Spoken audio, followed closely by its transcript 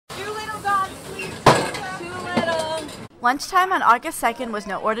Lunchtime on August 2nd was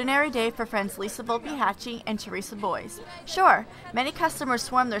no ordinary day for friends Lisa Volpe-Hatchie and Teresa Boyes. Sure, many customers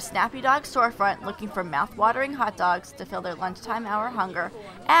swarmed their SnappyDogs storefront looking for mouth-watering hot dogs to fill their lunchtime hour hunger,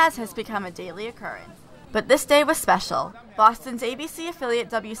 as has become a daily occurrence. But this day was special. Boston's ABC affiliate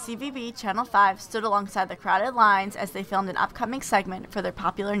WCVB Channel 5 stood alongside the crowded lines as they filmed an upcoming segment for their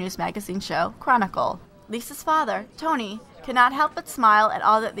popular news magazine show, Chronicle. Lisa's father, Tony, cannot help but smile at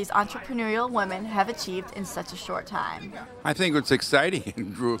all that these entrepreneurial women have achieved in such a short time. I think it's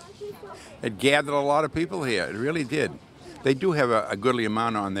exciting. It gathered a lot of people here. It really did. They do have a goodly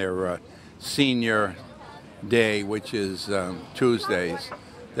amount on their senior day, which is Tuesdays.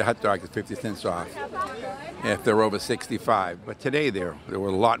 The hot dog is 50 cents off if they're over 65. But today there were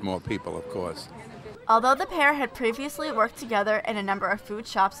a lot more people, of course. Although the pair had previously worked together in a number of food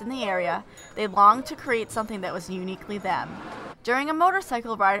shops in the area, they longed to create something that was uniquely them. During a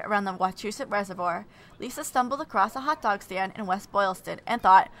motorcycle ride around the Wachusett Reservoir, Lisa stumbled across a hot dog stand in West Boylston and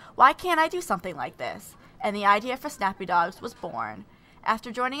thought, why can't I do something like this? And the idea for SnappyDogs was born.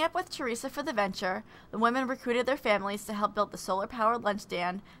 After joining up with Teresa for the venture, the women recruited their families to help build the solar-powered lunch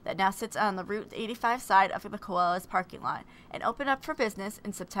stand that now sits on the Route 85 side of the Coelho's parking lot and opened up for business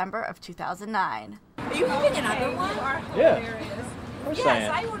in September of 2009. Are you having another one? Yeah. Yes,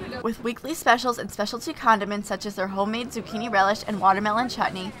 I ordered it. With weekly specials and specialty condiments such as their homemade zucchini relish and watermelon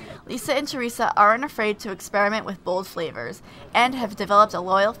chutney, Lisa and Teresa aren't afraid to experiment with bold flavors and have developed a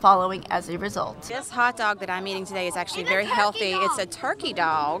loyal following as a result. This hot dog that I'm eating today is actually very healthy. It's a turkey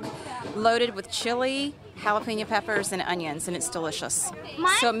dog loaded with chili, jalapeno peppers, and onions, and it's delicious.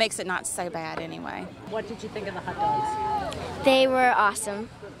 So it makes it not so bad anyway. What did you think of the hot dogs? They were awesome.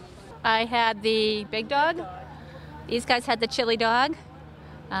 I had the big dog. These guys had the chili dog.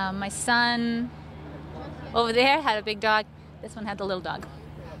 My son over there had a big dog. This one had the little dog.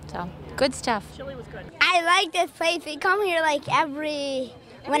 So, good stuff. Chili was good. I like this place. We come here like every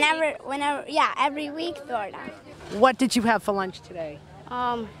week sort of. What did you have for lunch today?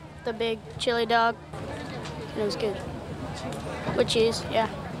 The big chili dog. It was good. With cheese, yeah.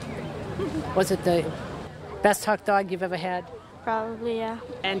 Was it the best hot dog you've ever had? Probably, yeah.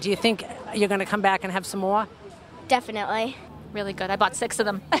 And do you think you're going to come back and have some more? Definitely. Really good. I bought 6 of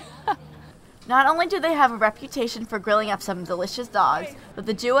them. Not only do they have a reputation for grilling up some delicious dogs, but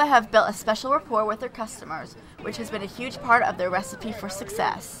the duo have built a special rapport with their customers, which has been a huge part of their recipe for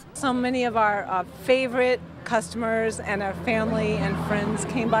success. So many of our favorite customers and our family and friends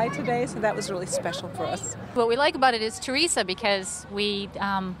came by today, so that was really special for us. What we like about it is Teresa, because we've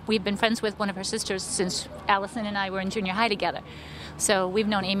been friends with one of her sisters since Allison and I were in junior high together. So we've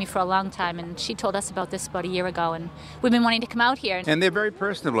known Amy for a long time, and she told us about this about a year ago, and we've been wanting to come out here. And they're very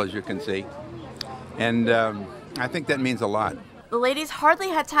personable, as you can see. And I think that means a lot. The ladies hardly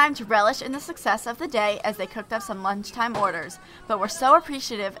had time to relish in the success of the day as they cooked up some lunchtime orders, but were so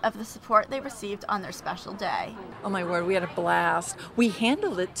appreciative of the support they received on their special day. Oh my word, we had a blast. We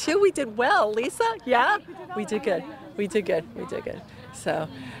handled it too. We did well, Lisa. Yeah? We did good. We did good. So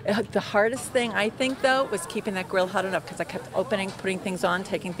the hardest thing, I think, though, was keeping that grill hot enough, because I kept opening, putting things on,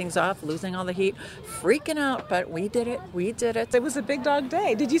 taking things off, losing all the heat, freaking out, but we did it. It was a big dog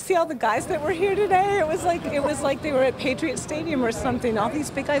day. Did you see all the guys that were here today? It was like they were at Patriot Stadium or something. All these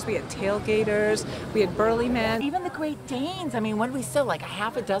big guys. We had tailgaters, we had burly men. Even the Great Danes. I mean, what did we sell? Like a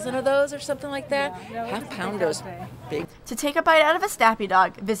half a dozen of those or something like that? Half-pounders. Big. To take a bite out of a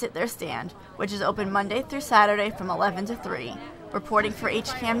SnappyDog, visit their stand, which is open Monday through Saturday from 11 to 3. Reporting for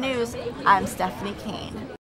HCAM News, I'm Stephanie Kane.